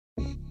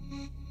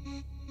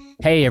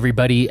Hey,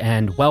 everybody,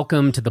 and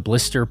welcome to the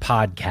Blister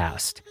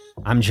Podcast.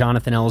 I'm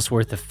Jonathan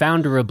Ellsworth, the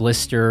founder of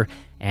Blister,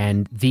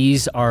 and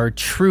these are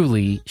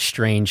truly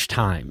strange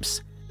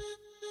times.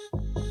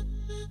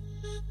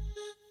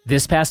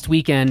 This past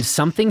weekend,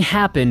 something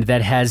happened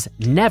that has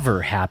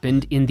never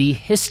happened in the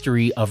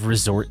history of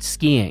resort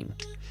skiing.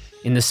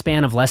 In the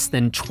span of less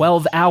than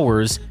 12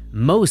 hours,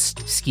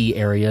 most ski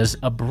areas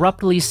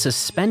abruptly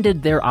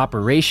suspended their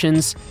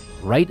operations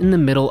right in the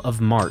middle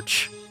of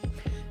March.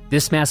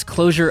 This mass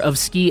closure of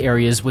ski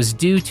areas was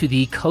due to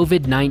the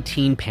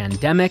COVID-19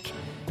 pandemic,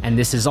 and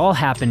this has all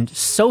happened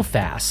so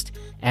fast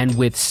and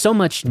with so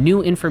much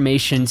new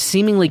information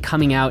seemingly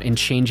coming out and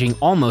changing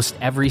almost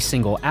every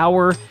single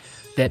hour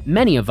that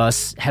many of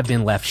us have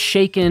been left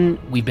shaken,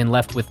 we've been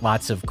left with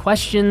lots of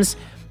questions,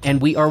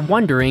 and we are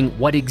wondering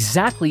what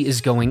exactly is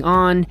going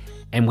on,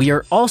 and we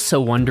are also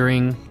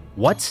wondering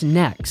what's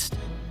next.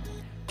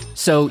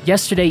 So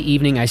yesterday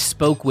evening, I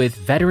spoke with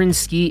veteran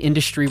ski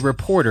industry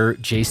reporter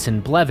Jason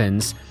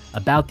Blevins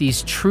about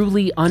these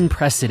truly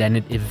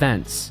unprecedented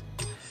events.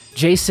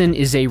 Jason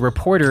is a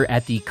reporter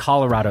at the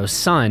Colorado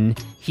Sun.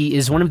 He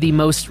is one of the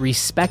most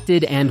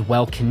respected and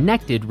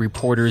well-connected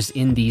reporters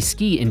in the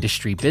ski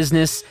industry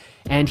business,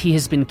 and he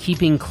has been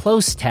keeping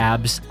close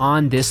tabs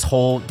on this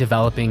whole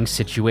developing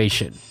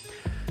situation.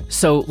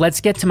 So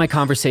let's get to my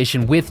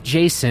conversation with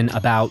Jason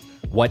about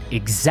what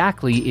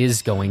exactly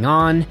is going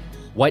on,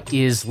 what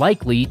is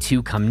likely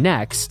to come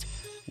next,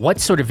 what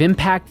sort of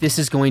impact this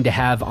is going to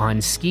have on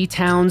ski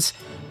towns,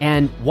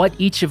 and what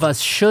each of us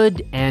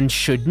should and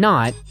should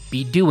not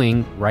be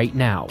doing right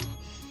now.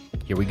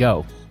 Here we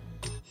go.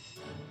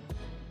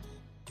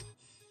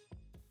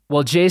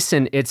 Well,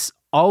 Jason, it's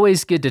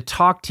always good to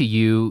talk to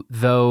you,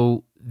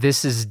 though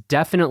this is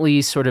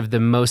definitely sort of the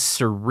most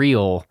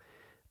surreal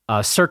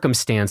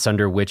circumstance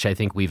under which I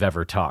think we've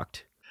ever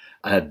talked.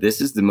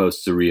 This is the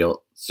most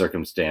surreal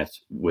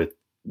circumstance with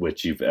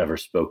which you've ever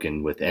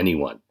spoken with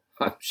anyone,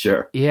 I'm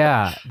sure.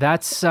 Yeah,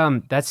 that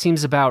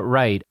seems about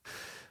right.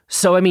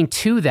 So, I mean,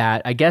 to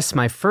that, I guess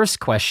my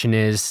first question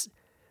is,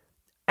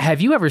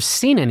 have you ever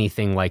seen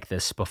anything like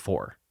this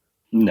before?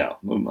 No,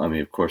 I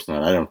mean, of course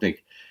not. I don't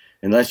think,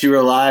 unless you were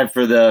alive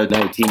for the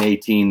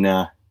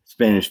 1918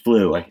 Spanish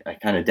flu, I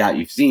kind of doubt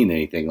you've seen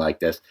anything like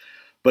this.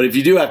 But if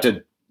you do have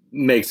to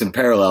make some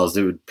parallels,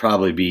 it would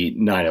probably be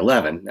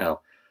 9/11.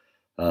 Now,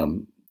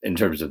 in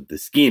terms of the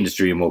ski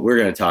industry and what we're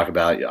going to talk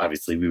about,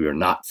 obviously we were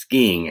not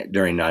skiing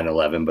during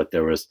 9/11, but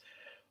there was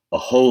a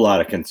whole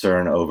lot of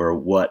concern over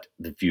what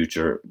the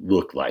future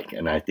looked like.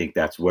 And I think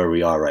that's where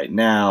we are right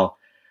now.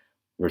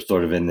 We're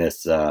sort of in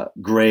this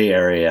gray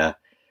area.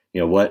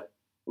 You know,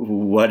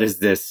 what does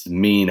this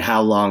mean?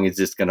 How long is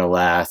this going to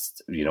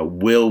last? You know,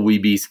 will we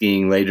be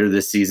skiing later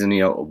this season?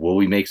 You know, will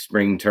we make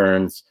spring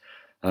turns?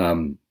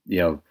 Again,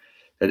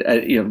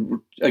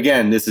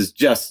 this is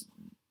just,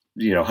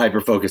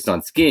 hyper focused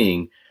on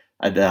skiing.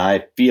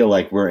 I feel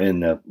like we're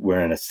in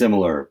a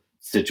similar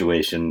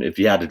situation. If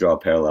you had to draw a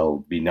parallel, it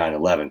would be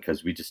 9/11,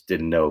 because we just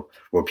didn't know,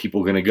 were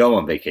people going to go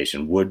on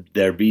vacation? Would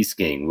there be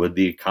skiing? Would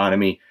the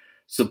economy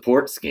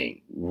support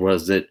skiing?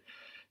 Was it,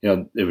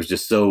 it was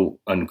just so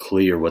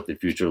unclear what the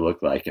future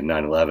looked like in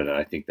 9/11. And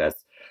I think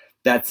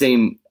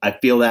I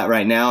feel that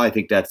right now. I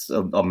think that's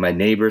my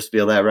neighbors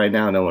feel that right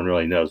now. No one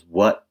really knows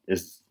what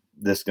is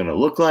this going to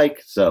look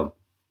like. So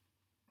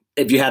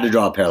if you had to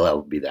draw a parallel, it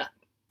would be that.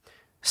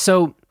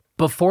 So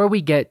before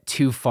we get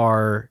too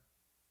far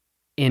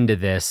into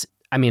this,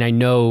 I mean, I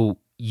know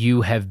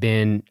you have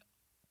been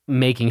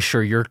making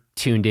sure you're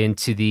tuned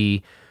into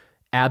the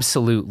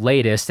absolute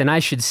latest. And I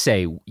should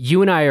say,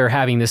 you and I are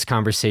having this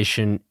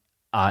conversation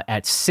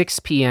at 6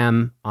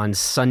 p.m. on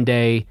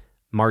Sunday,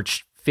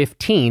 March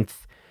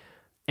 15th.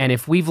 And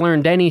if we've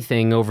learned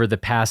anything over the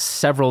past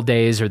several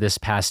days or this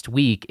past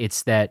week,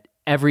 it's that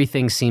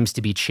everything seems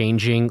to be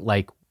changing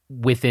like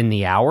within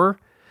the hour.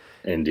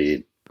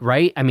 Indeed.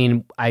 Right? I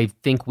mean, I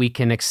think we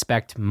can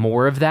expect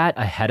more of that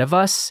ahead of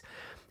us,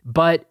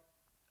 but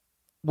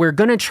we're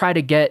going to try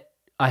to get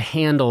a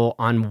handle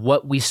on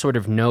what we sort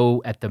of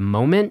know at the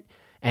moment,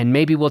 and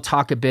maybe we'll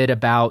talk a bit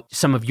about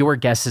some of your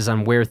guesses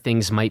on where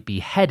things might be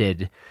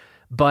headed.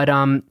 But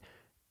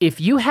if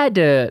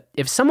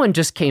someone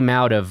just came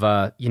out of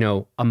a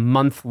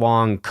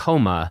month-long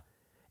coma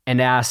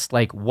and asked,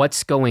 like,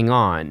 what's going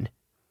on,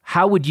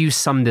 how would you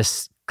sum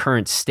this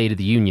current State of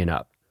the Union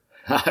up?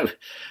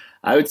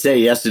 I would say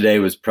yesterday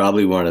was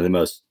probably one of the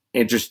most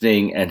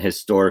interesting and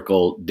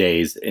historical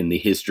days in the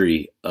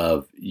history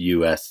of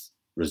U.S.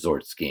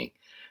 resort skiing,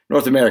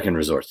 North American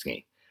resort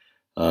skiing.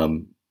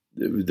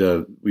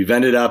 We've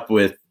ended up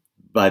with,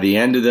 by the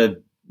end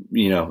of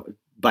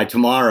by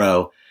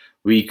tomorrow,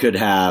 we could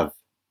have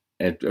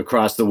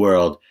across the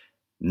world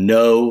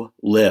no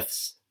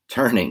lifts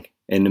turning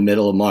in the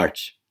middle of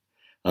March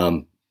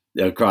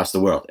across the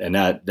world, and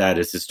that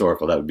is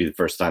historical. That would be the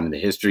first time in the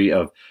history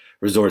of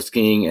resort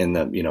skiing in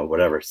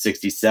the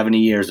 60, 70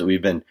 years that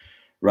we've been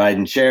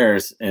riding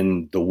chairs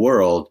in the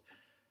world.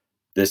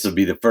 This will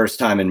be the first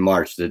time in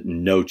March that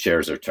no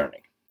chairs are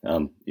turning.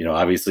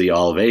 Obviously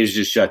all of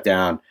Asia is shut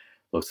down.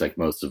 Looks like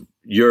most of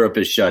Europe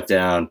is shut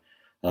down.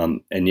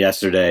 And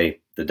yesterday,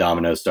 the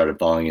dominoes started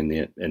falling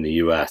in the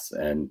U.S.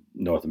 and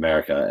North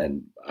America,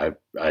 and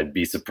I'd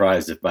be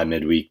surprised if by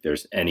midweek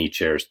there's any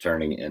chairs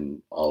turning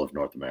in all of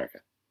North America.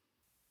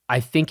 I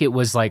think it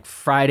was like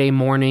Friday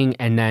morning,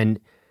 and then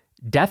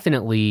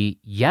definitely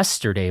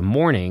yesterday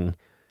morning,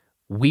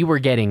 we were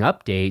getting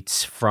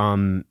updates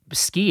from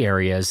ski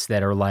areas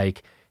that are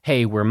like,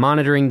 hey, we're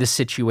monitoring the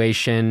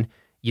situation.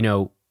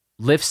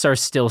 Lifts are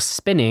still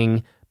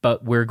spinning,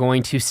 but we're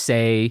going to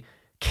say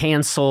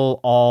cancel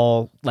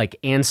all like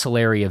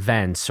ancillary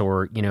events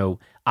or,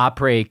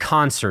 après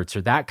concerts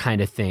or that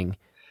kind of thing.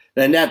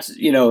 And that's,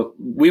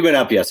 we went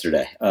up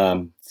yesterday,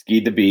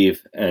 skied the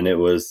Beeve, and it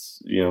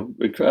was,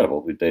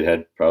 incredible. They'd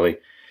had probably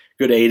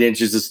good 8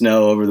 inches of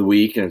snow over the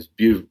week, and it was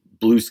beautiful,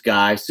 blue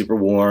sky, super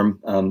warm,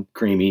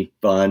 creamy,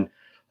 fun.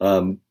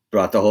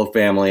 Brought the whole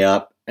family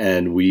up,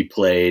 and we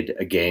played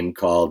a game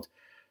called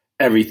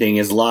Everything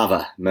is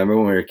Lava. Remember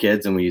when we were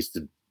kids and we used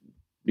to,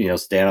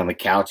 stand on the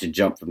couch and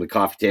jump from the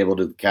coffee table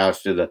to the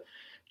couch to the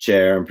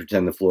chair and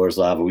pretend the floor is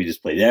lava? We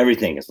just played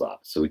Everything is Lava,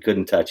 so we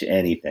couldn't touch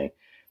anything.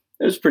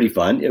 It was pretty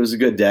fun. It was a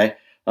good day.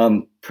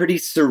 Pretty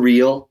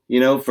surreal,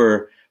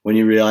 for when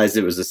you realized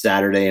it was a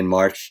Saturday in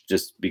March,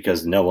 just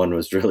because no one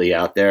was really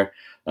out there.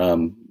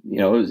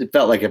 It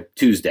felt like a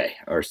Tuesday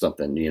or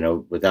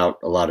something, without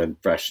a lot of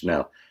fresh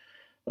snow.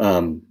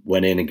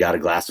 Went in and got a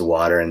glass of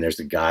water, and there's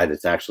a guy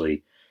that's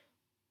actually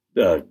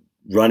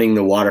running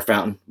the water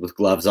fountain with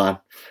gloves on,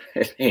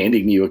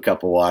 handing you a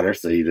cup of water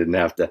so you didn't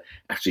have to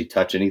actually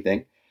touch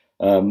anything.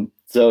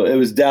 So it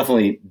was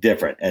definitely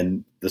different.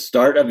 And the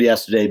start of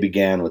yesterday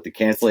began with the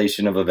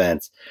cancellation of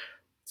events,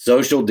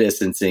 social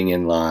distancing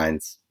in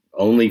lines,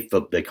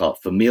 they call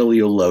it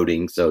familial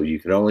loading. So you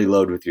could only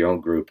load with your own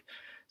group.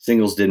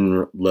 Singles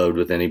didn't load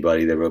with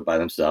anybody. They rode by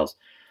themselves.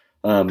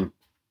 So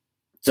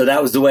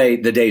that was the way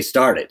the day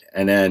started.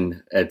 And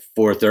then at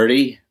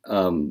 4:30,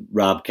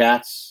 Rob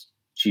Katz,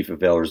 chief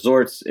of Vail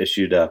Resorts,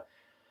 issued a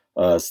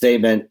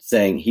statement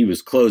saying he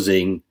was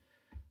closing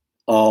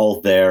all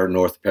their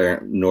North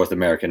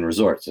American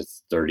resorts.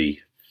 It's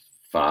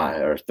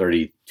 35 or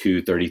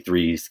 32,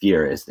 33 ski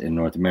areas in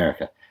North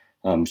America,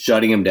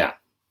 shutting them down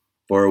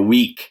for a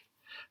week.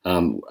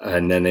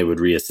 And then they would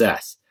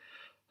reassess.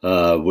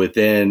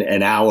 Within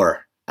an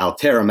hour,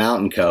 Alterra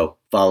Mountain Co.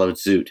 followed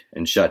suit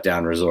and shut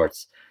down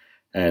resorts.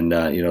 And,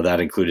 that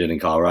included in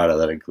Colorado,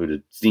 that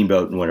included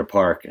Steamboat and Winter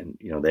Park. And,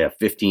 they have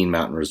 15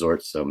 mountain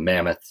resorts. So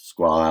Mammoth,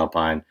 Squall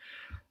Alpine,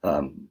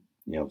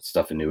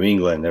 stuff in New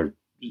England. They're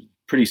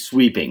pretty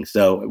sweeping.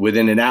 So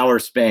within an hour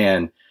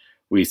span,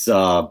 we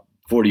saw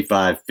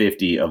 45,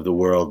 50 of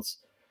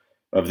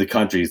the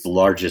country's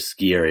largest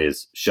ski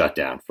areas shut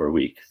down for a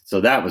week.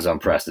 So that was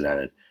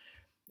unprecedented.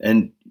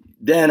 And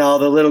then all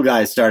the little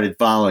guys started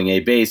following. A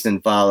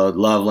Basin followed,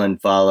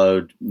 Loveland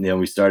followed.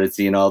 We started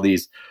seeing all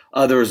these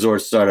other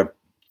resorts started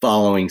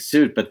following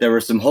suit, but there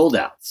were some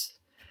holdouts,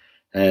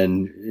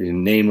 and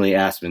namely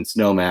Aspen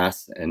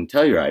Snowmass and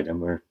Telluride. And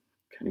we're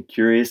kind of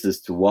curious as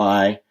to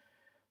why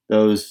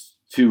those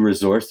two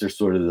resorts, they're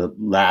sort of the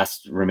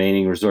last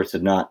remaining resorts,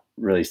 had not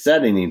really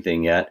said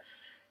anything yet.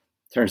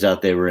 Turns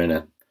out they were in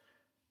a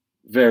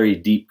very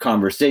deep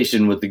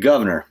conversation with the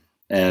governor.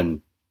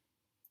 And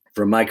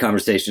from my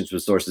conversations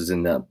with sources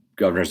in the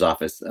governor's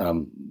office,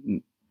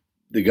 the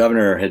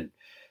governor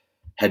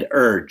had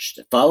urged,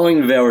 following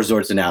the Vail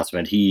Resorts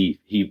announcement,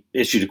 he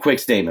issued a quick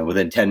statement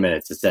within 10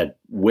 minutes that said,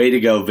 "Way to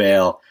go,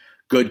 Vail.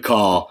 Good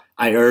call.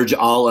 I urge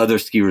all other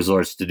ski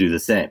resorts to do the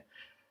same."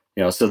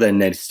 So then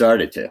they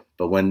started to.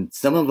 But when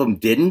some of them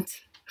didn't,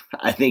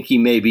 I think he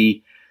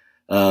maybe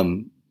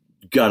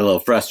got a little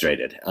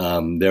frustrated.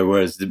 There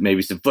was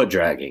maybe some foot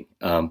dragging.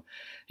 And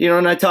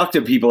I talked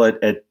to people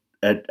at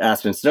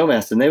Aspen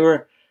Snowmass, and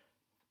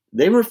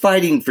they were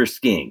fighting for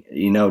skiing,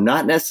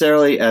 not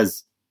necessarily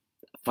as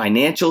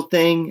financial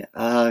thing,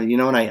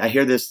 and I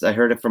hear this, I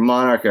heard it from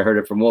Monarch, I heard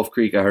it from Wolf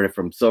Creek, I heard it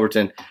from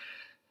Silverton.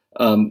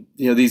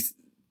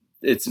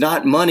 It's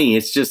not money,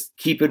 it's just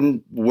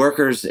keeping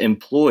workers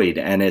employed,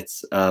 and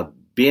it's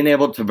being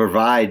able to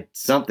provide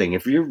something.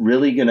 If you're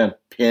really going to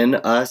pin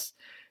us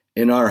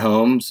in our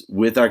homes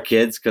with our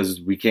kids because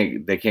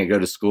they can't go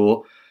to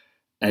school,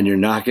 and you're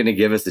not going to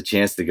give us a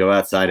chance to go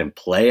outside and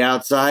play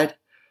outside,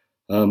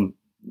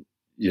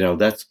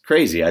 that's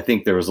crazy. I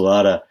think there was a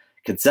lot of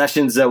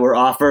concessions that were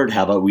offered.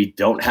 How about we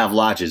don't have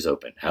lodges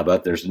open? How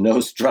about there's no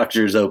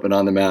structures open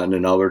on the mountain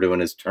and all we're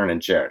doing is turning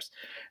chairs?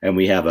 And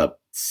we have a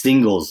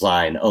singles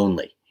line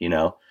only,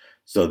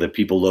 so that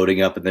people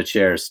loading up in the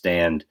chairs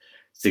stand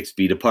 6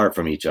 feet apart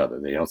from each other.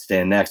 They don't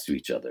stand next to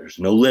each other. There's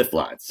no lift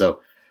lines. So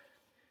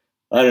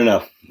I don't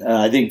know.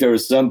 I think there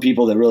was some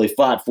people that really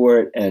fought for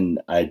it,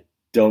 and I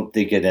don't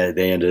think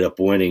they ended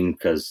up winning,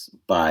 because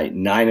by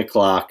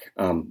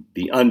 9:00,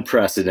 the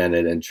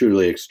unprecedented and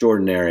truly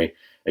extraordinary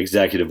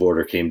executive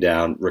order came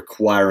down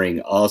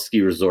requiring all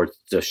ski resorts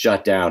to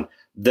shut down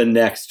the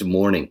next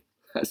morning.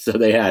 So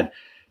they had,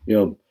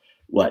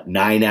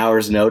 9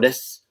 hours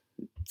notice,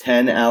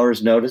 10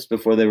 hours notice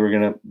before they were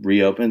going to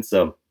reopen.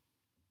 So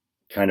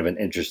kind of an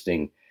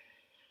interesting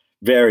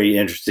very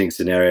interesting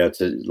scenario.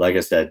 Like I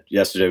said,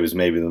 yesterday was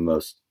maybe the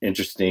most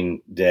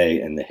interesting day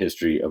in the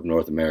history of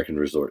North American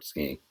resort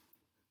skiing.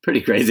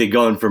 Pretty crazy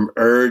going from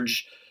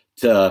urge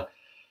to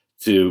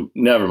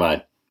never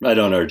mind. I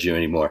don't urge you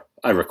anymore.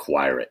 I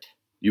require it.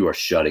 You are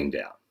shutting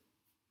down.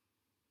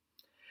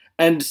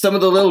 And some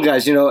of the little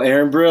guys,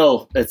 Aaron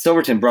Brill at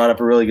Silverton brought up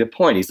a really good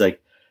point. He's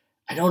like,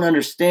 I don't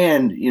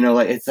understand,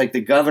 it's like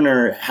the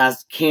governor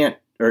can't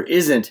or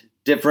isn't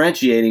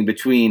differentiating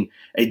between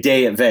a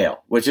day at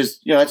Vail, which is,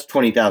 that's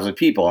 20,000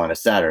 people on a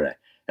Saturday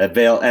at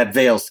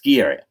Vail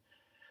ski area,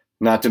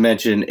 not to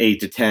mention 8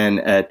 to 10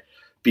 at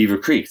Beaver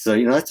Creek.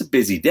 So, that's a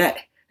busy day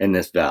in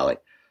this valley.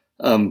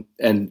 And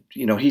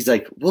he's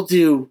like, we'll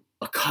do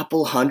a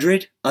couple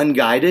hundred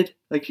unguided.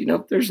 Like,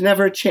 there's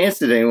never a chance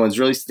that anyone's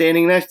really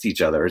standing next to each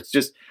other. It's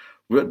just,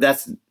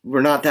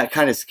 we're not that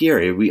kind of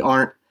scary. We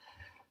aren't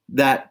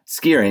that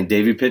scary. And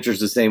Davey Pitcher's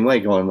the same way,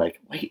 going like,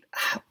 wait,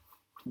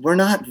 we're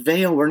not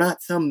Vail. We're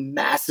not some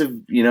massive,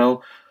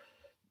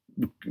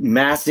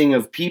 massing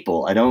of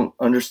people. I don't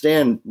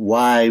understand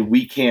why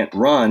we can't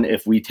run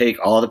if we take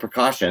all the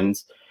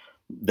precautions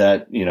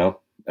that,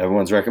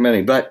 everyone's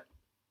recommending. But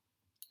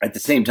at the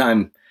same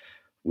time,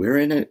 we're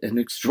in an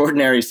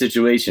extraordinary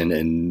situation,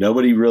 and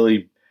nobody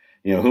really,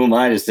 who am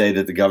I to say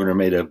that the governor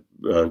made a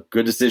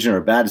good decision or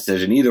a bad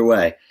decision? Either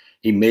way,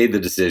 he made the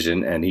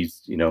decision, and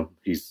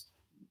he's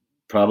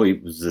probably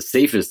was the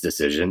safest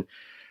decision.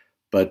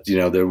 But,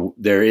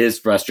 there is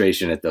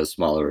frustration at those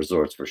smaller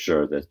resorts for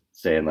sure, that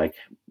saying like,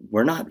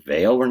 we're not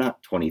Vail, we're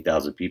not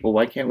 20,000 people.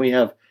 Why can't we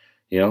have,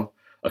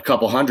 a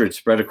couple hundred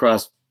spread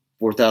across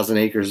 4,000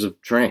 acres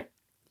of terrain?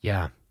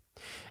 Yeah.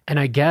 And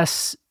I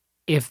guess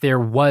if there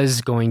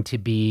was going to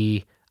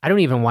be, I don't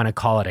even want to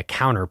call it a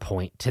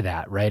counterpoint to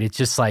that, right? It's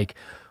just like,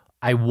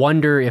 I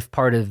wonder if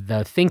part of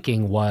the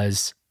thinking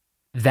was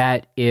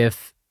that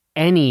if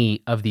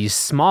any of these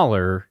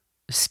smaller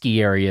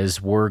ski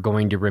areas were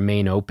going to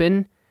remain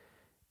open,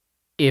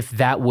 if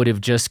that would have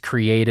just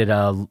created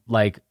every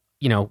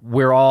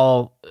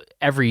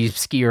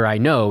skier I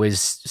know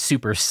is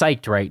super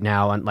psyched right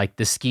now, and like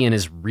the skiing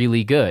is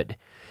really good.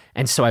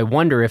 And so I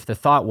wonder if the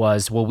thought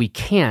was, well, we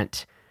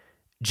can't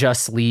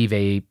just leave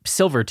a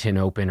Silverton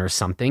open or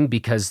something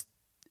because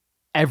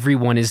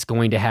everyone is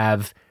going to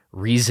have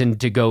reason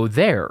to go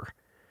there.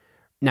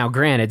 Now,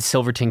 granted,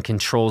 Silverton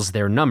controls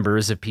their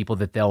numbers of people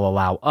that they'll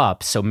allow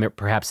up, so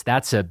perhaps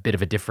that's a bit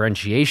of a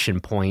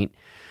differentiation point.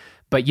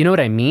 But you know what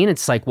I mean?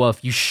 It's like, well,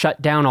 if you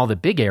shut down all the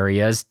big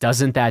areas,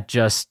 doesn't that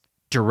just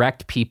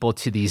direct people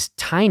to these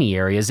tiny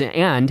areas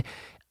and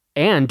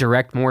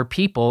direct more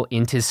people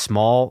into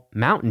small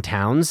mountain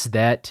towns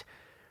that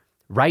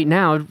right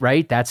now,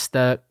 right, that's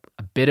a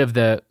bit of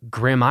the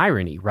grim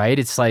irony, right?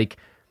 It's like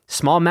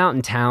small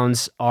mountain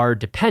towns are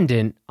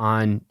dependent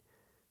on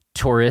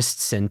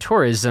tourists and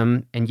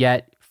tourism, and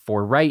yet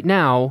for right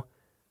now,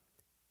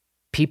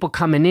 people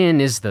coming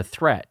in is the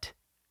threat.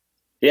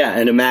 Yeah,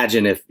 and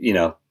imagine if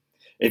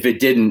it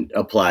didn't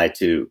apply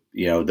to,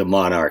 the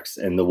Monarchs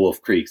and the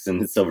Wolf Creeks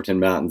and the Silverton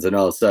Mountains, and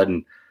all of a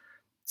sudden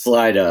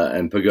Salida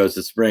and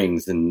Pagosa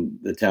Springs and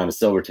the town of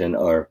Silverton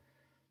are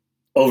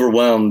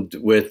overwhelmed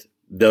with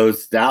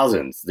those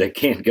thousands that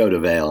can't go to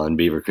Vail and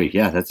Beaver Creek.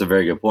 Yeah, that's a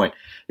very good point.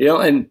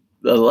 And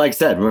like I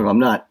said, I'm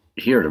not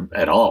here to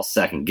at all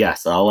second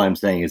guess. All I'm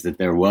saying is that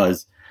there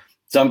was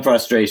some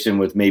frustration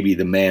with maybe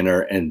the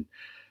manner and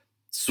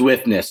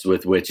swiftness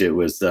with which it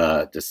was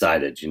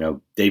decided.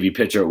 Davey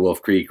Pitcher at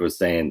Wolf Creek was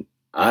saying,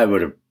 I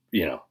would have,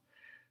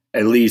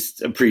 at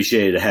least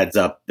appreciated a heads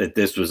up that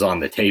this was on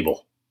the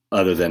table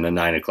other than a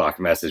 9:00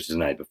 message the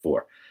night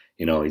before.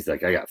 He's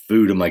like, I got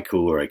food in my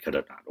cooler. I could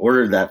have not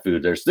ordered that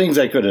food. There's things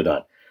I could have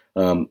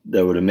done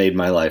that would have made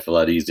my life a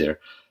lot easier.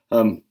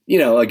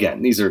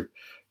 Again, these are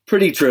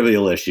pretty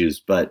trivial issues,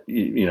 but,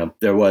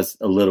 there was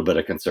a little bit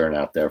of concern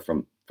out there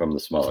from the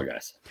smaller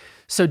guys.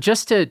 So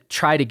just to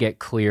try to get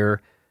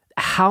clear,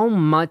 how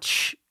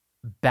much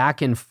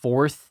back and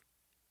forth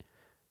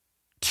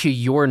to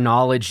your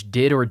knowledge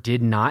did or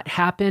did not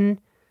happen,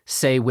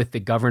 say with the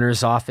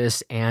governor's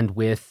office and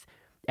with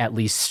at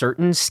least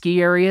certain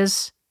ski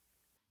areas?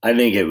 I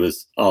think it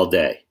was all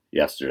day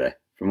yesterday,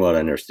 from what I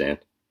understand.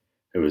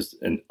 It was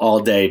an all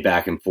day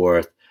back and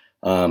forth.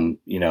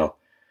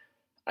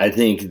 I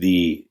think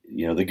the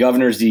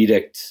governor's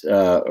edict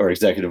or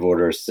executive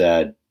order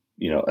said,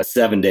 a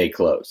 7-day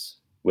close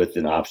with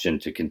an option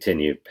to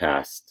continue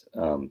past,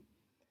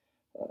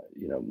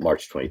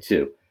 March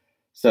 22.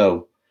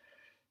 So,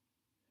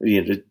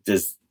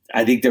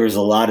 I think there was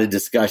a lot of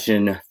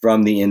discussion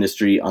from the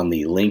industry on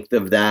the length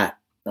of that.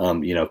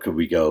 Could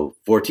we go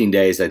 14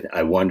 days?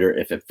 I wonder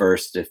if at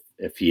first,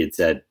 if he had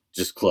said,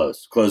 just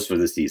close for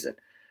the season.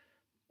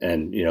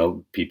 And,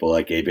 people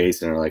like Abe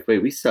Basin are like,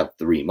 wait, we slept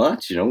 3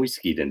 months. We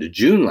skied into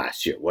June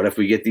last year. What if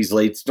we get these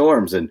late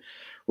storms and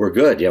we're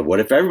good? Yeah. What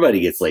if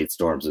everybody gets late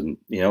storms and,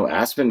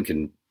 Aspen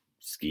can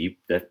ski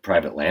that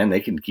private land.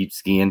 They can keep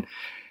skiing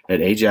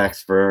at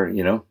Ajax for,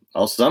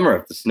 all summer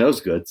if the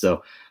snow's good.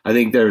 So I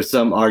think there's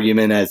some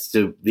argument as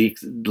to the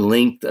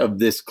length of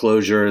this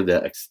closure,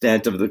 the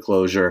extent of the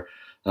closure.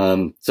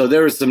 So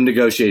there was some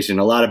negotiation,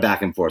 a lot of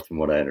back and forth from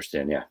what I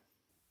understand. Yeah.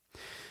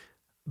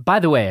 By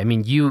the way, I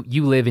mean, you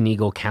live in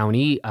Eagle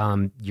County.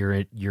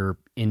 You're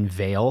in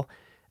Vail.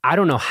 I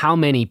don't know how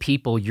many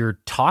people you're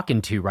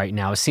talking to right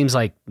now. It seems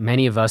like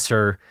many of us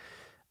are.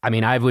 I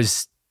mean, I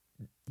was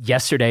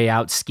yesterday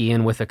out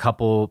skiing with a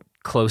couple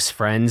close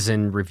friends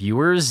and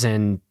reviewers,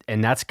 and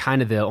that's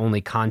kind of the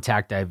only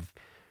contact I've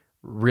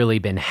really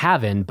been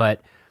having.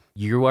 But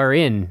you are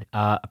in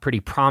a pretty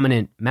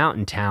prominent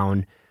mountain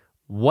town.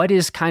 What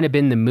has kind of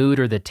been the mood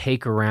or the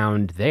take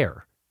around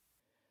there?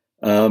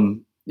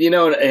 Again,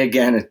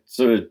 it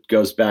sort of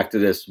goes back to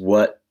this: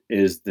 what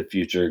is the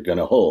future going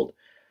to hold?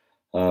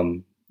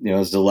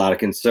 There's a lot of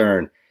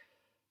concern.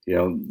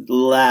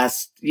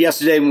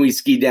 Yesterday when we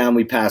skied down,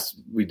 we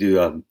do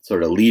a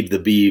sort of leave the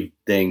beeve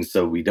thing,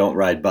 so we don't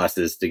ride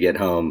buses to get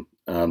home,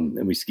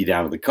 and we ski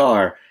down to the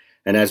car.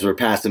 And as we're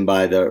passing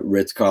by the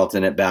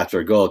Ritz-Carlton at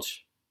Bachelor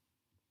Gulch,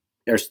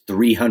 there's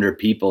 300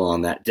 people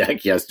on that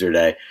deck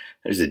yesterday.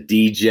 There's a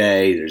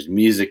DJ, there's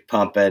music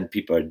pumping,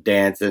 people are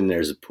dancing,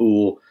 there's a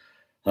pool.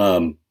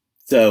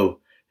 So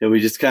we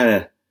just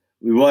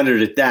we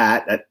wondered at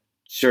that. That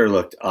sure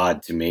looked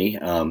odd to me.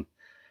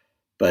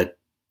 But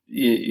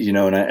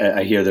and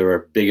I hear there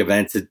were big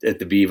events at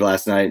the Beeve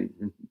last night.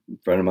 A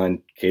friend of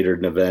mine catered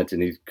an event,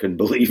 and he couldn't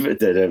believe it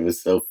that it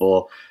was so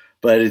full.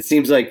 But it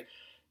seems like,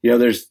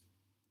 there's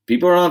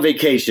people are on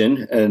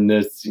vacation, and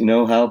that's,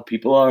 how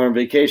people are on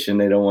vacation.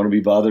 They don't want to be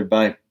bothered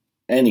by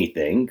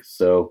anything.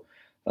 So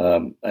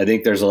I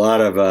think there's a lot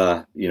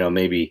of,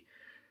 maybe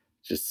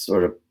just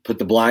sort of put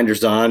the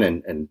blinders on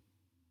and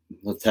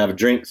let's have a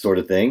drink sort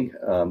of thing.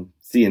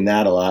 Seeing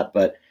that a lot,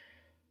 but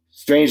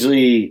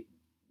strangely,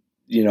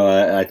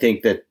 I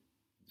think that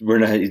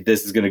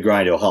this is going to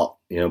grind to a halt,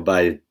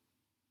 by,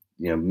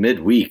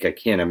 midweek. I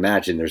can't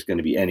imagine there's going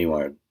to be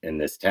anyone in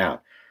this town.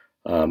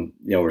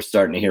 We're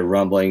starting to hear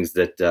rumblings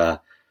that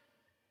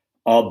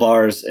all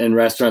bars and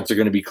restaurants are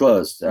going to be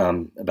closed.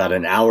 About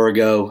an hour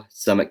ago,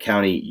 Summit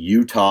County,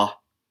 Utah,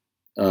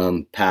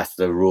 passed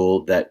a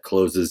rule that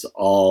closes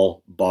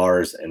all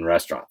bars and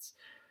restaurants.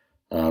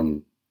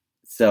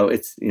 So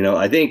it's,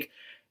 I think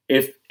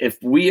if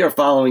we are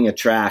following a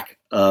track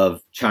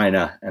of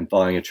China and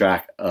following a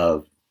track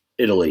of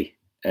Italy,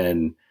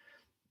 and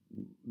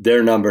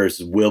their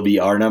numbers will be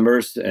our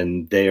numbers,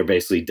 and they are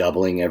basically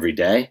doubling every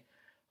day,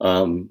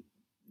 to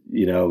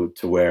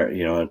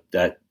where,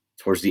 that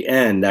towards the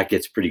end, that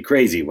gets pretty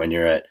crazy. When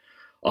you're at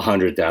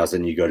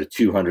 100,000, you go to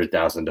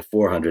 200,000 to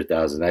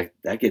 400,000.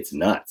 That gets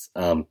nuts.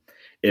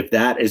 If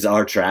that is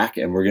our track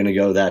and we're going to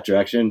go that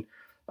direction,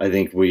 I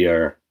think we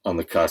are on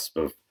the cusp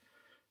of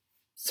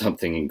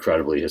something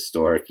incredibly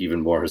historic,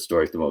 even more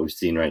historic than what we've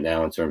seen right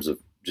now in terms of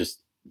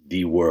just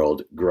the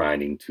world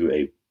grinding to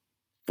a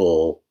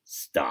full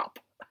stop.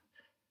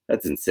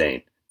 That's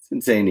insane. It's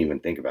insane to even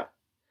think about.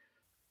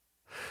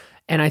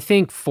 And I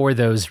think for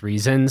those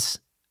reasons,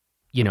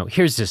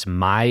 here's just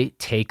my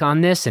take on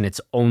this, and it's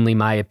only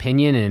my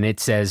opinion, and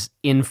it's as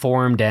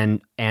informed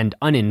and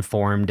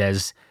uninformed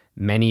as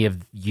many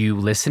of you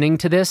listening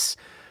to this.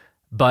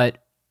 But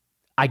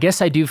I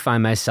guess I do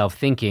find myself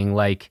thinking,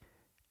 like,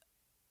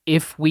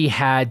 if we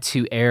had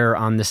to err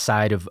on the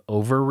side of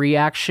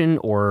overreaction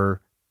or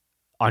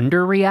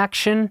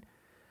underreaction,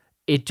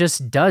 it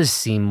just does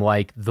seem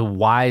like the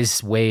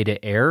wise way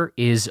to err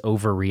is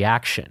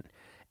overreaction.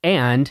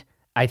 And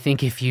I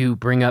think if you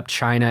bring up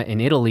China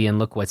and Italy and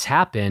look what's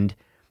happened,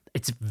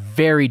 it's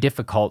very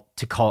difficult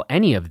to call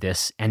any of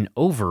this an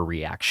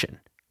overreaction.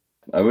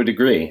 I would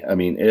agree. I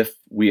mean, if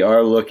we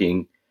are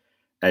looking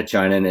at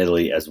China and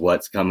Italy as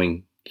what's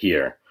coming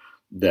here,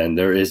 then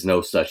there is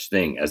no such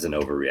thing as an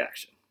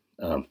overreaction.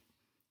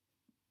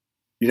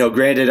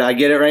 Granted, I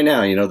get it right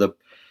now.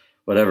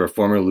 The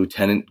former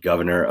lieutenant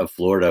governor of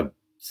Florida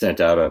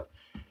sent out a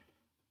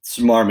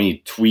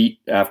smarmy tweet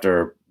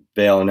after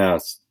Vail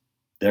announced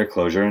their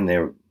closure,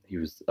 and he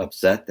was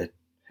upset that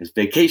his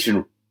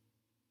vacation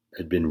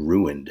had been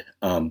ruined.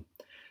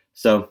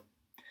 So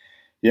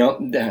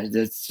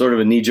that's sort of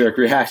a knee-jerk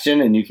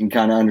reaction, and you can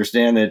kind of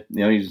understand that,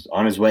 he's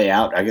on his way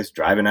out, I guess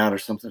driving out or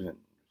something, and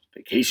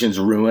vacation's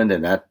ruined,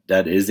 and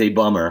that is a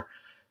bummer.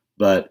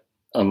 But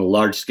on a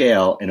large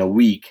scale, in a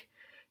week,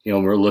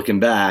 we're looking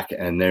back,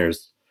 and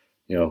there's,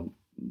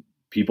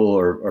 people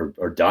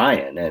are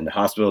dying and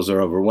hospitals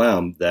are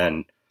overwhelmed,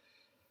 then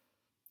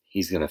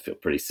he's going to feel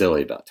pretty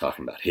silly about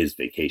talking about his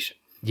vacation.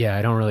 Yeah,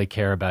 I don't really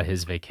care about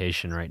his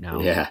vacation right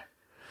now. Yeah,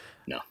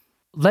 no.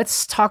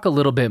 Let's talk a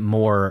little bit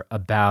more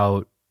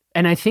about,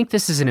 and I think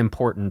this is an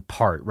important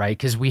part, right?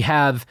 Because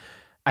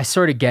I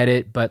sort of get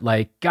it, but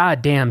like,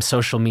 goddamn,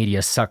 social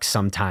media sucks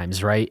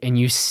sometimes, right? And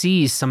you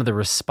see some of the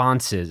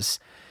responses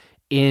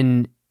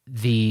in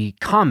the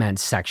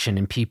comments section,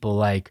 and people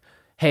like,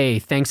 hey,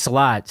 thanks a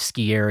lot,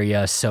 ski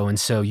area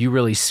so-and-so, you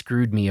really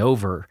screwed me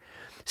over.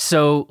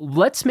 So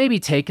let's maybe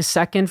take a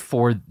second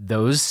for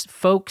those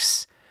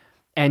folks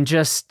and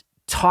just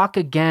talk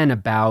again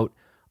about,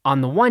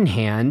 on the one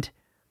hand,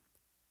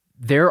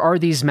 there are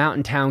these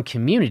mountain town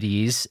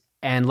communities,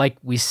 and like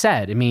we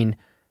said, I mean,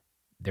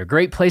 They're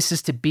great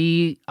places to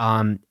be,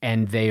 and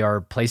they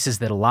are places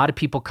that a lot of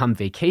people come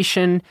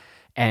vacation,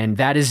 and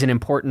that is an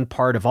important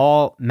part of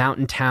all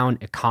mountain town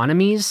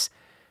economies.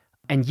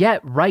 And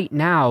yet, right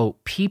now,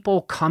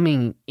 people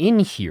coming in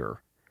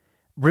here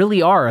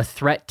really are a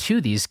threat to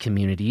these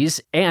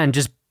communities. And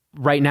just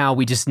right now,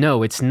 we just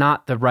know it's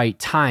not the right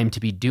time to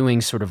be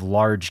doing sort of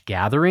large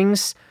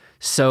gatherings.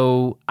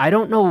 So I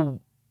don't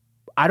know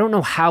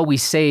how we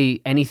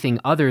say anything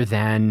other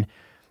than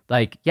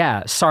like,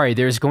 yeah, sorry,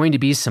 there's going to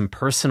be some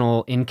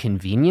personal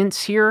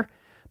inconvenience here,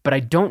 but I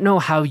don't know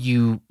how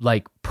you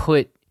like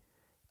put,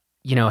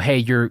 hey,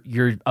 you're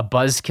a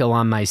buzzkill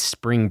on my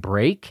spring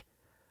break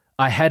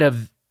ahead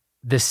of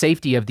the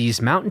safety of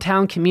these mountain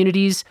town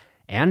communities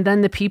and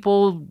then the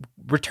people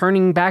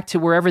returning back to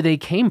wherever they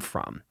came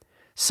from.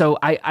 So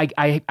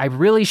I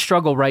really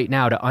struggle right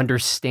now to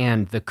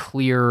understand the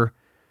clear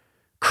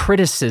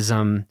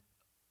criticism.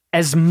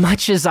 As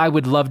much as I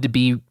would love to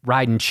be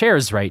riding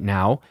chairs right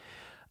now,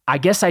 I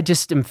guess I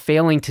just am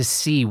failing to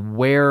see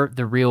where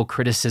the real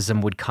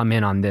criticism would come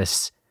in on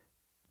this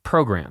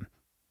program.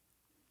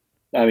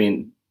 I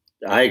mean,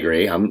 I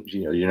agree.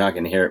 You're not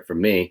going to hear it from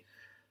me,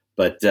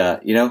 but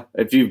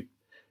if you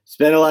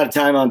spend a lot of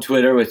time on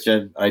Twitter, which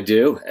I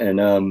do,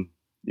 and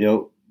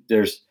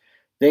there's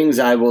things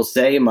I will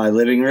say in my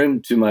living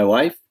room to my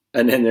wife,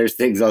 and then there's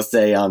things I'll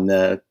say on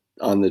the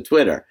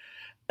Twitter,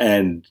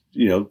 and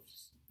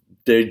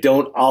they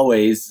don't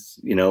always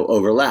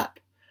overlap.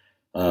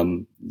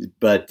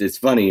 But it's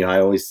funny. I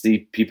always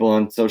see people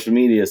on social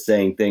media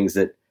saying things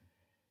that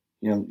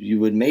you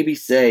would maybe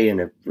say in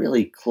a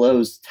really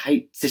close,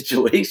 tight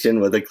situation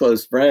with a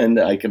close friend.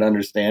 I can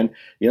understand,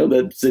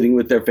 that sitting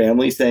with their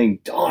family saying,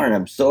 darn,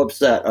 I'm so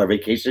upset. Our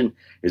vacation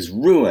is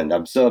ruined.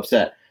 I'm so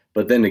upset.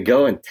 But then to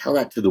go and tell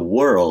that to the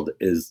world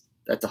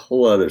that's a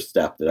whole other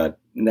step that I've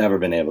never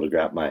been able to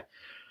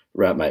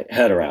wrap my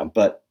head around.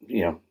 But,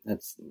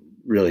 that's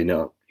really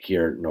no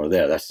here nor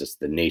there. That's just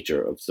the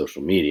nature of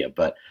social media.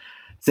 But at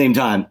the same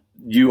time,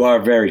 you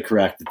are very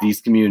correct that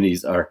these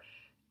communities are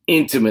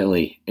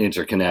intimately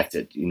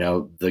interconnected.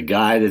 The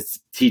guy that's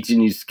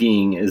teaching you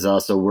skiing is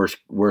also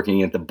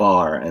working at the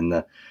bar, and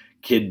the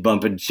kid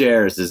bumping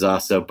chairs is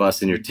also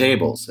busting your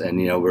tables. And,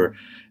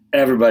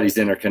 everybody's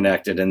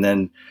interconnected. And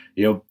then,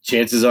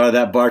 chances are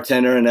that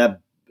bartender and that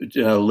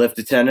lift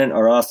attendant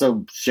are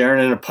also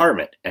sharing an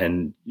apartment,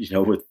 and,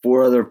 with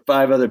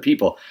 5 other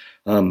people.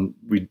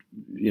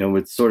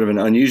 It's sort of an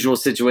unusual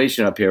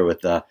situation up here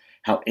with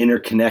how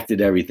interconnected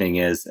everything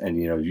is.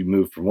 And, you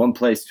move from one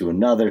place to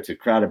another, to a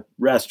crowded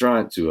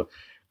restaurant, to a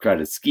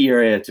crowded ski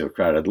area, to a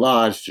crowded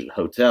lodge, to a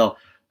hotel.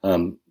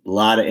 A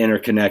lot of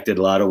interconnected,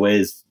 a lot of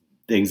ways,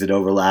 things that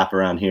overlap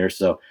around here.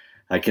 So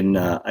I can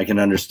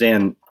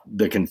understand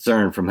the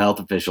concern from health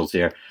officials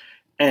here.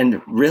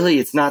 And really,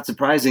 it's not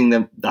surprising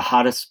that the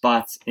hottest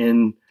spots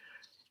in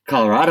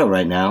Colorado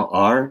right now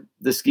are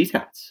the ski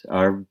towns,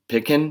 are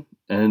Pitkin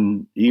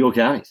and Eagle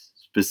counties,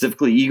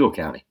 specifically Eagle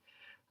County.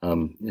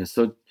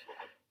 So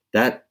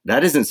that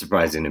isn't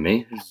surprising to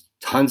me. There's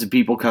tons of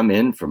people come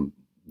in from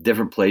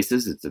different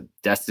places. It's a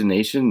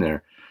destination.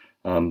 They're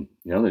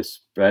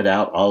spread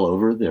out all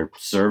over. They're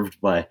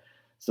served by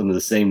some of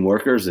the same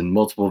workers in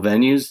multiple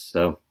venues.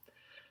 So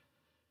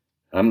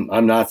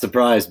I'm not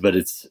surprised, but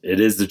it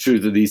is the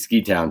truth of these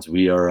ski towns.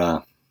 We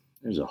are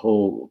there's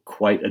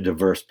quite a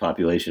diverse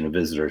population of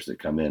visitors that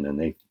come in, and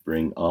they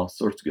bring all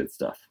sorts of good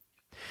stuff.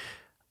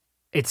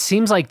 It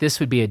seems like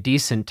this would be a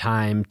decent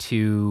time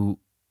to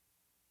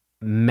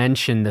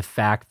mention the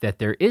fact that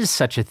there is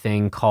such a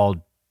thing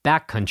called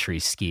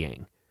backcountry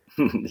skiing.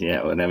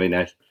 Yeah, well, I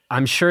mean,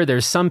 I'm sure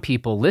there's some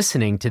people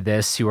listening to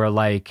this who are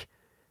like,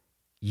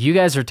 you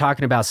guys are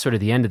talking about sort of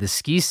the end of the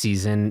ski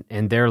season,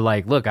 and they're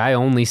like, look, I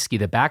only ski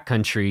the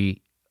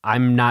backcountry.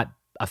 I'm not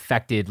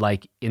affected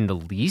like in the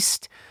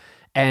least.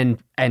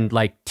 And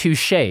like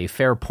touche,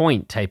 fair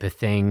point type of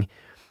thing.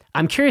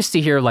 I'm curious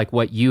to hear like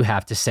what you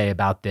have to say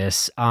about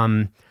this.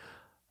 I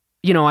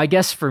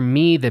guess for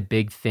me, the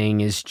big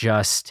thing is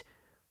just,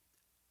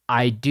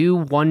 I do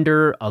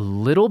wonder a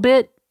little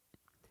bit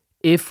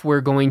if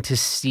we're going to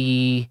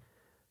see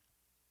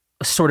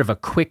sort of a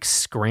quick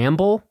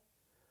scramble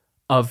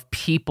of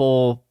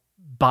people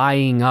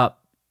buying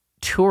up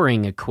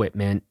touring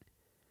equipment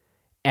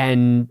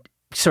and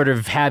sort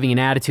of having an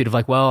attitude of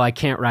like, well, I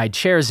can't ride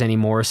chairs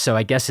anymore, so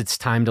I guess it's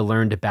time to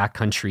learn to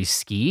backcountry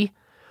ski.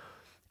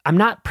 I'm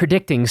not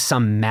predicting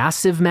some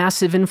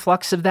massive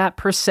influx of that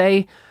per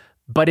se,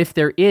 but if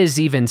there is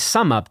even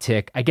some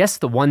uptick, I guess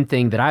the one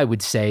thing that I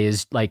would say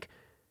is like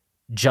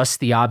just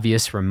the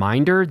obvious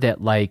reminder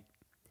that like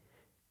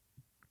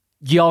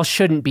y'all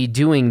shouldn't be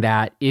doing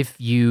that if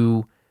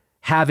you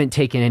haven't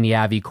taken any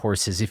AVI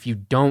courses, if you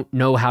don't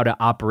know how to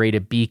operate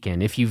a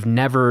beacon, if you've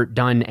never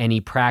done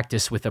any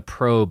practice with a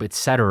probe,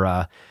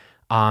 etc.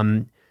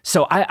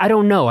 So I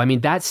don't know. I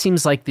mean, that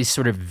seems like this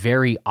sort of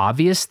very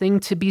obvious thing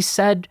to be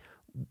said.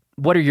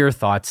 What are your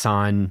thoughts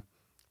on,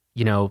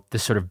 the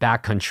sort of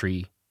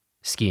backcountry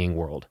skiing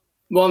world?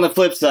 Well, on the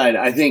flip side,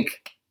 I think,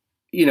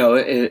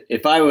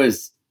 if I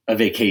was a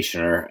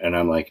vacationer and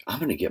I'm like, I'm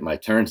going to get my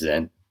turns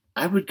in,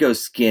 I would go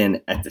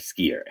skin at the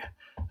ski area.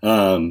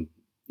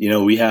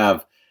 We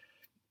have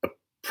a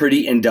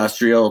pretty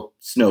industrial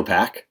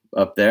snowpack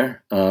up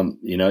there.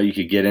 You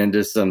could get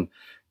into some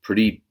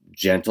pretty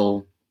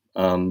gentle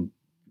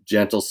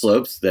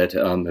slopes that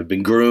have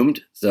been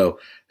groomed. So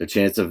the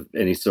chance of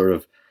any sort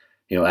of,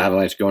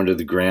 avalanche going to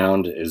the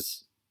ground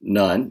is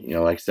none.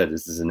 Like I said,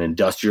 this is an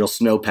industrial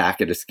snowpack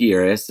at a ski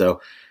area.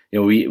 So,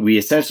 we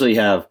essentially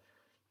have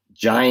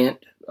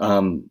giant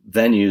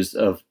venues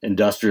of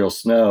industrial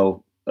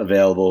snow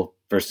available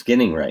for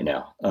skinning right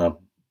now.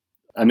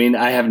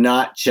 I have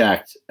not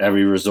checked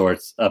every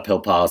resort's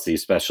uphill policy,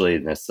 especially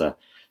in this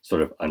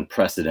sort of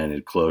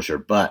unprecedented closure,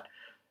 but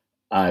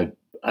I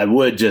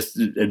would just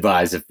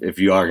advise if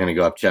you are going to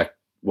go up, check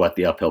what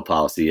the uphill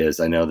policy is.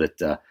 I know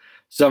that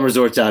some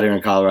resorts out here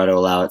in Colorado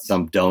allow it,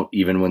 some don't,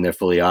 even when they're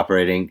fully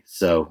operating.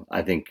 So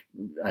I think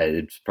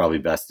it's probably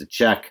best to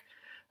check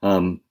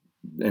and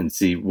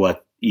see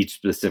what each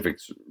specific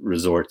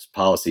resort's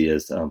policy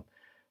is.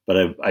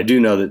 But I do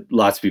know that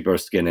lots of people are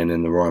skinning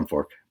in the Roaring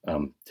Fork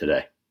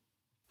today.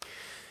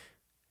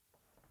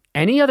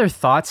 Any other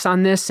thoughts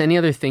on this? Any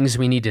other things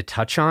we need to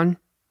touch on?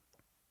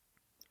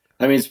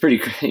 It's pretty,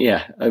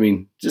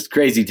 just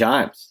crazy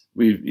times.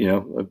 We've,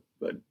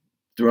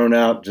 thrown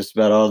out just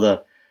about all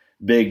the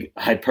big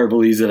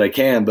hyperboles that I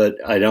can, but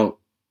I don't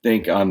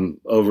think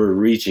I'm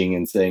overreaching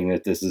in saying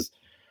that this is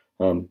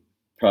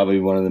probably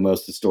one of the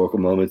most historical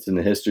moments in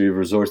the history of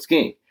resort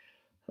skiing.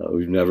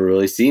 We've never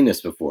really seen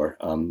this before.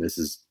 This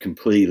is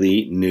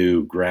completely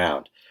new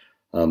ground.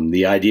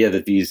 The idea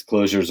that these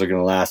closures are going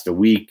to last a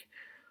week,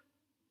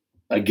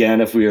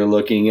 again, if we are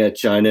looking at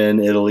China and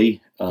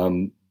Italy,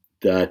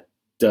 that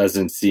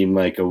doesn't seem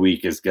like a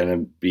week is going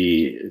to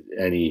be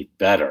any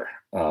better.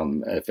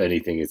 If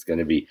anything, it's going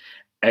to be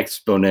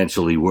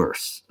exponentially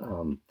worse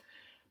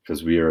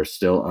because we are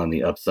still on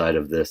the upside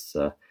of this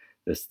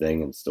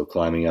thing and still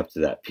climbing up to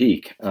that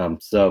peak.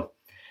 So,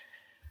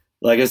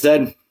 like I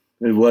said,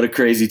 what a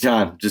crazy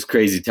time! Just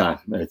crazy time.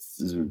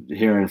 It's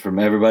hearing from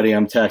everybody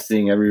I'm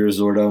texting, every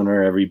resort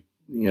owner, every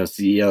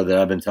CEO that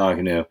I've been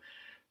talking to.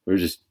 We're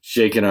just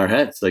shaking our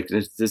heads like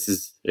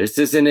this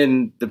isn't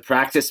in the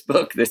practice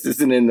book. This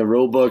isn't in the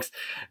rule books.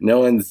 No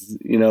one's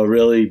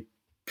really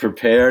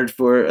prepared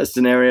for a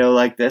scenario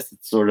like this.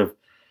 It's sort of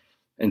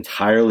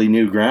entirely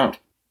new ground.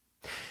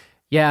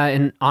 Yeah,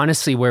 and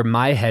honestly, where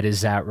my head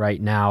is at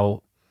right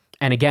now,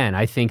 and again,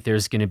 I think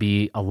there's going to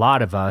be a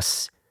lot of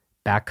us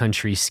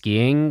backcountry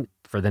skiing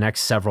for the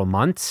next several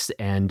months,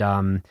 and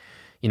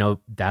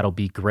that'll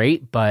be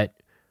great. But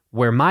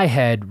where my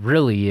head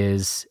really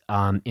is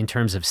in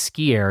terms of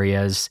ski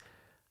areas,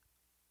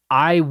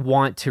 I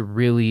want to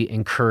really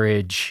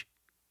encourage,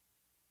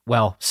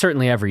 well,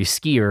 certainly every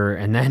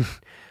skier, and then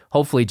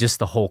hopefully just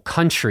the whole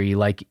country,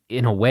 like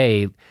in a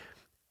way,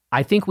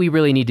 I think we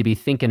really need to be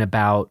thinking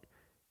about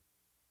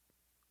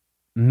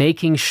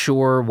making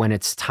sure when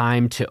it's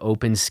time to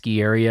open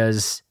ski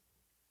areas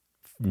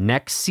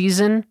next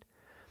season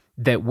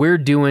that we're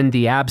doing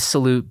the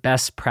absolute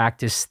best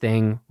practice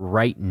thing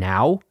right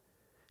now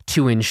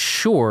to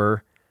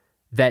ensure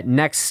that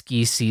next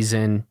ski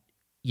season,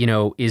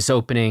 is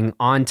opening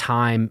on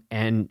time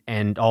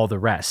and all the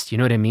rest. You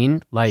know what I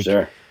mean? Like,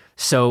 sure.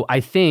 So I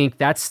think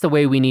that's the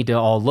way we need to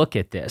all look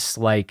at this.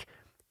 Like,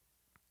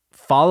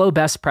 follow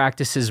best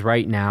practices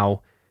right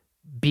now.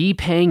 Be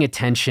paying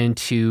attention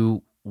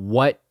to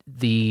what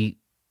the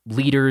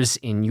leaders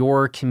in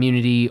your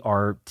community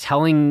are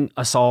telling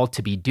us all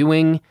to be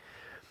doing.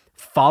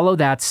 Follow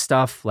that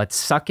stuff. Let's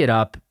suck it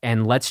up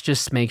and let's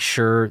just make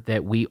sure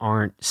that we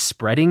aren't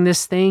spreading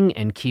this thing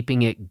and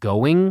keeping it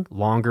going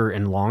longer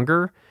and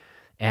longer.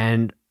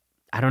 And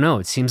I don't know,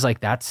 it seems like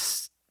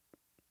that's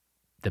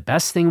the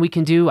best thing we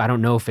can do. I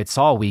don't know if it's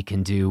all we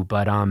can do,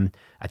 but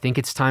I think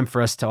it's time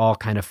for us to all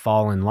kind of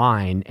fall in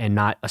line and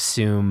not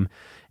assume,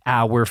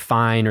 we're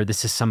fine or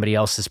this is somebody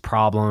else's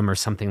problem or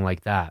something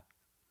like that.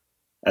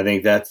 I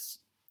think that's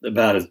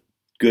about as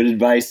good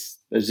advice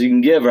as you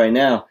can give right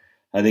now.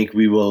 I think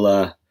we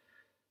will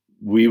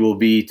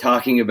be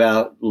talking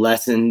about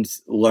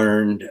lessons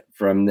learned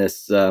from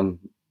this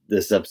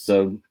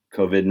episode,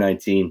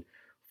 COVID-19,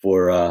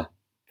 for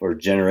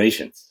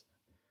generations.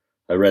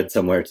 I read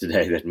somewhere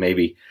today that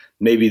maybe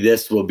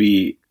this will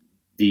be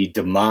the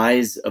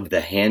demise of the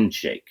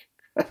handshake,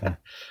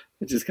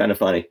 which is kind of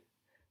funny.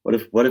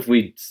 What if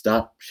we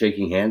stop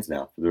shaking hands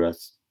now for the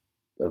rest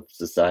of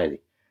society?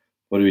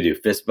 What do we do?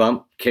 Fist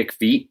bump, kick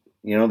feet?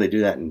 They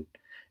do that in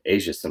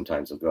Asia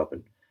sometimes. They'll go up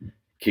and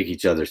kick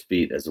each other's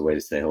feet as a way to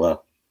say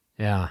hello.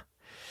 Yeah.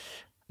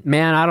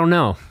 Man, I don't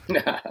know.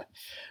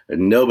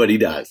 Nobody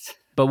does.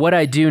 But what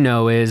I do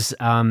know is,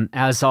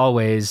 as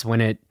always, when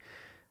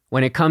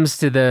it comes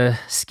to the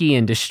ski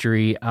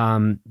industry,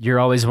 you're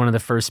always one of the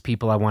first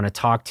people I want to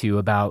talk to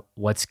about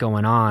what's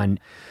going on.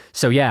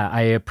 So yeah,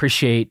 I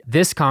appreciate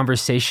this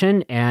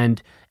conversation.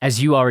 And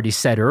as you already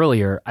said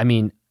earlier,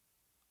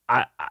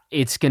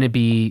 it's going to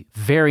be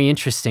very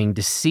interesting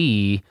to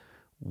see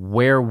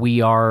where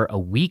we are a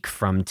week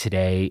from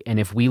today. And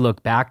if we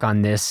look back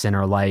on this and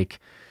are like,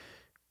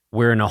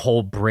 we're in a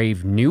whole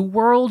brave new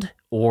world,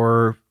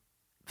 or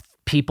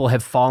people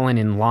have fallen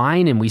in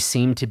line and we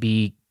seem to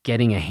be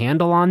getting a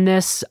handle on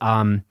this.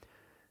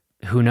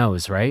 Who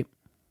knows, right?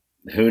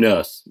 Who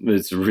knows?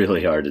 It's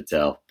really hard to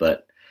tell,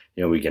 but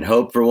we can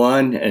hope for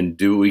one and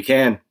do what we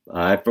can.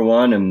 I, for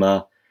one,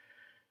 am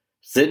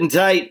sitting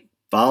tight,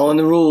 following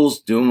the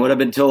rules, doing what I've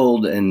been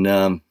told,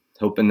 and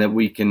hoping that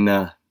we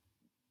can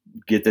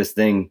get this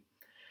thing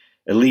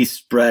at least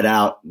spread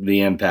out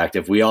the impact.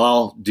 If we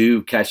all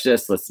do catch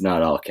this, let's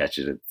not all catch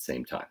it at the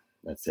same time.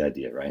 That's the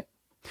idea, right?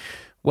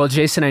 Well,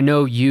 Jason, I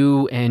know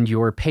you and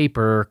your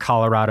paper,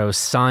 Colorado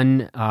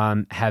Sun,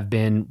 have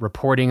been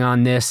reporting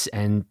on this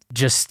and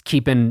just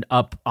keeping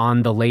up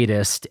on the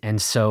latest.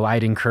 And so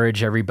I'd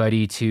encourage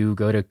everybody to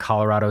go to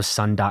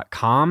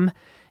coloradosun.com,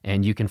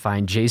 and you can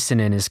find Jason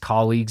and his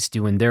colleagues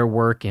doing their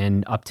work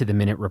and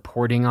up-to-the-minute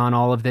reporting on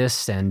all of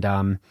this. And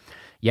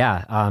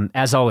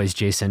as always,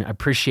 Jason,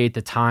 appreciate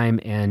the time.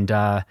 And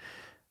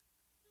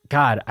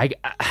God,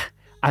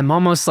 I'm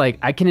almost like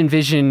I can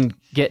envision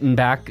getting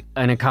back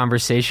in a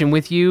conversation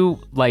with you.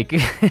 Like,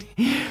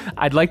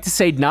 I'd like to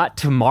say not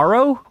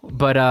tomorrow,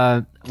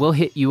 but we'll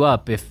hit you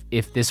up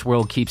if this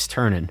world keeps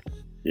turning.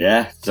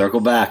 Yeah,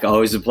 circle back.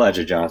 Always a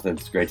pleasure, Jonathan.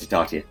 It's great to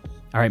talk to you.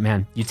 All right,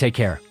 man. You take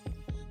care.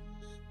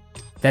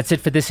 That's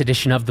it for this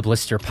edition of the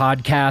Blister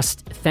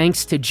Podcast.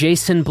 Thanks to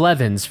Jason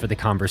Blevins for the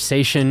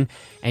conversation,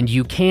 and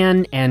you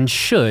can and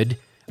should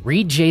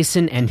read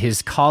Jason and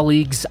his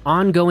colleagues'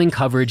 ongoing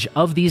coverage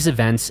of these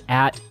events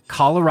at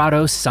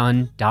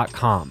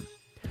coloradosun.com.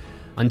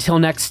 Until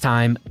next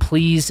time,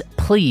 please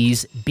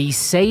be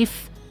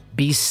safe,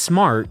 be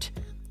smart,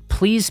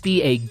 please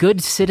be a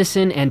good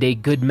citizen and a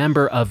good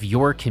member of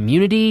your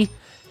community,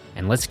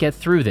 and let's get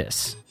through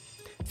this.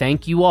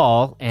 Thank you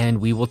all, and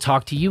we will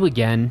talk to you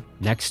again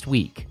next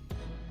week.